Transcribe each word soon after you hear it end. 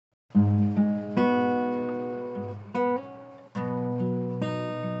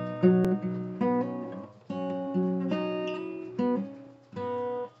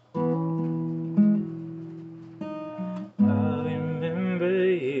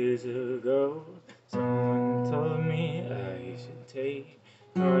me I should take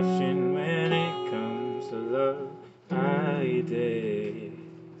caution when it comes to love. I did.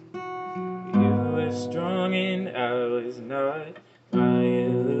 You were strong and I was not. My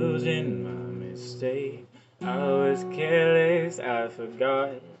illusion, my mistake. I was careless, I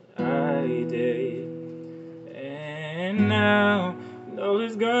forgot I did. And now, all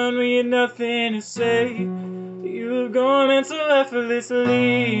is gone, we had nothing to say. You have gone and so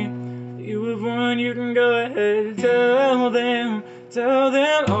effortlessly. You have won, you can go ahead, tell them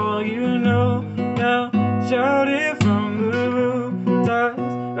all you know. Now, shout it from the rooftops,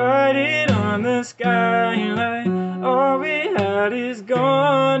 write it on the skyline. All we had is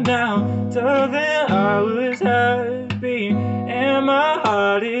gone now. Tell them I was happy and my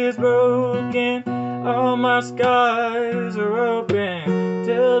heart is broken. All my scars are open.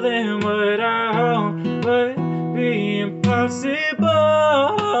 Tell them what I hope would be impossible.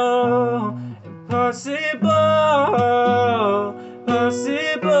 Impossible.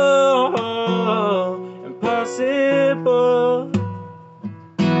 Possible. Impossible.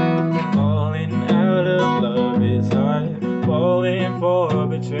 Falling out of love is hard. Falling for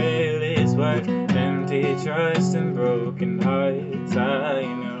betrayal is what empty trust and broken hearts. I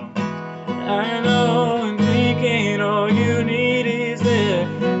know, and thinking all you need is there.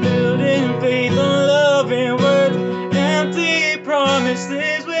 Building faith on love and words, empty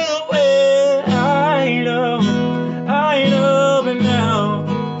promises will wait. I know, but now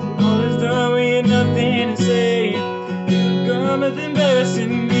all is done, we had nothing to say. You've gone with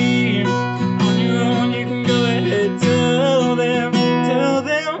embarrassing me. On your own, you can go ahead, tell them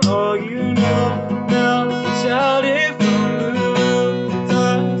all you know. Now, shout it from the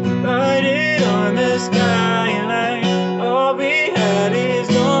rooftops, write it on the skyline. All we had is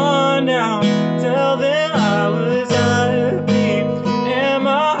gone now. Tell them I was happy and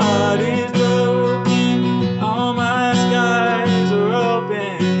my heart is broken. All my skies are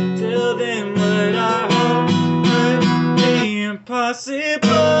open. Tell them what I hope would be impossible.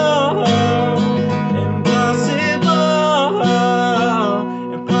 Impossible.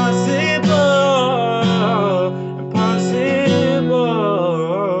 Impossible. Impossible.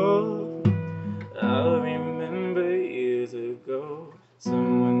 I remember years ago,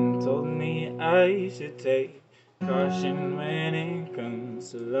 someone told me I should take caution when it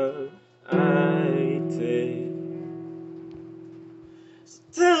comes to love. I did.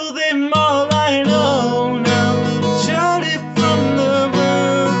 Tell them all I know now. Shout it from the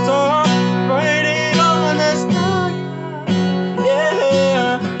rooftop, write it on the sky.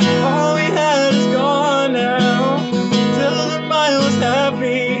 Yeah, all we had is gone now. Tell them I was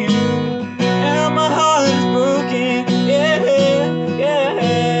happy and my heart is broken. Yeah.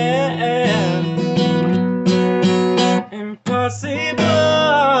 Impossible.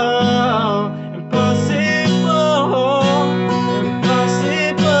 Impossible.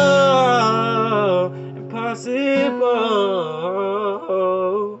 Impossible.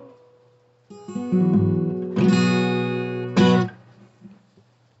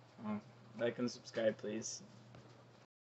 Like and subscribe, please.